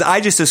 Because I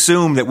just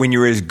assume that when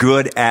you're as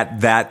good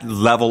at that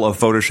level of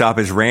Photoshop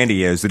as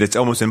Randy is, that it's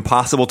almost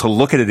impossible to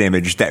look at an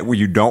image that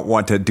you don't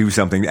want to do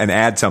something and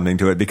add something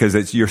to it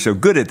because you're so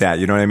good at that.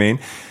 You know what I mean?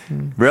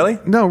 Really?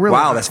 No, really.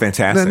 Wow, that's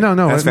fantastic. No.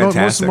 That's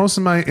fantastic. Most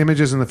of my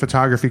images in the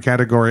photography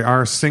category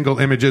are single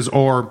images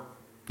or,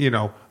 a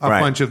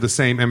Right. bunch of the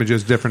same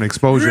images, different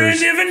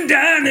exposures. Living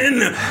down in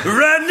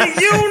riding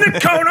a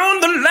unicorn on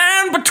the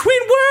line between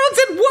worlds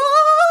at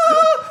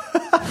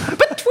war.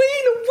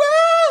 Between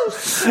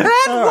worlds at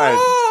All right.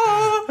 war.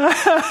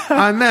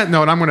 On that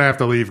note, I'm going to have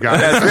to leave, guys.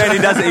 Yes, Randy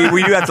does.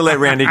 We do have to let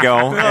Randy go,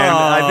 and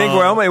I think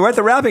we're at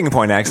the wrapping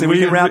point. Actually, we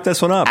can wrap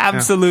this one up.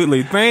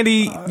 Absolutely,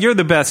 Randy, you're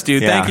the best,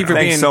 dude. Yeah, Thank you for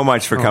thanks being so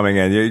much for coming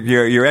in.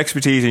 Your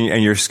expertise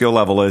and your skill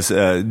level is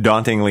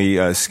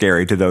dauntingly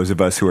scary to those of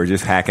us who are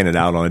just hacking it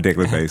out on a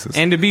daily basis.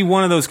 And to be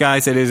one of those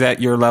guys that is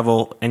at your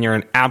level and you're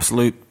an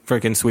absolute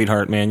freaking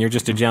sweetheart, man. You're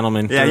just a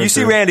gentleman. Yeah, you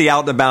see Randy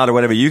out and about or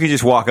whatever, you can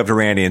just walk up to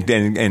Randy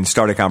and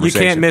start a You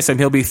conversation. can't miss him.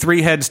 He'll be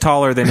 3 heads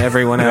taller than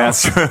everyone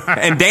else.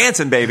 And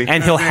dancing, baby.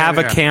 And he'll have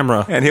a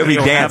camera. And he'll be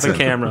dancing. have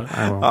a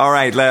camera. All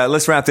right,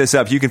 let's wrap this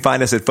up. You can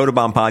find us at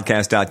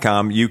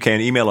photobombpodcast.com. You can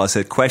email us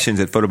at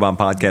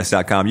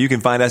questions@photobombpodcast.com. You can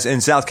find us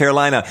in South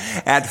Carolina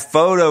at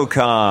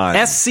PhotoCon.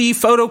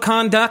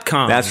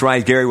 scphotocon.com. That's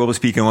right. Gary will be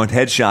speaking on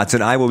headshots,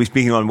 and I will be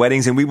speaking on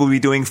weddings, and we will be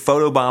doing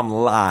Photobomb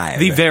Live.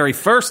 The very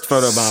first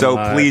Photobomb So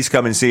Live. please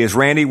come and see us.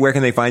 Randy, where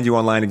can they find you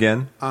online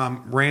again?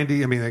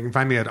 Randy, they can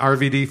find me at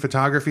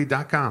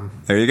rvdphotography.com.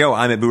 There you go.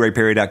 I'm at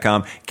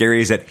BooRayPerry.com.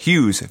 Gary is at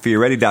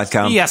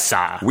HughesFioretti.com. Yes,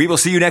 sir. We will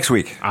see you next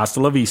week. Hasta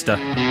la vista.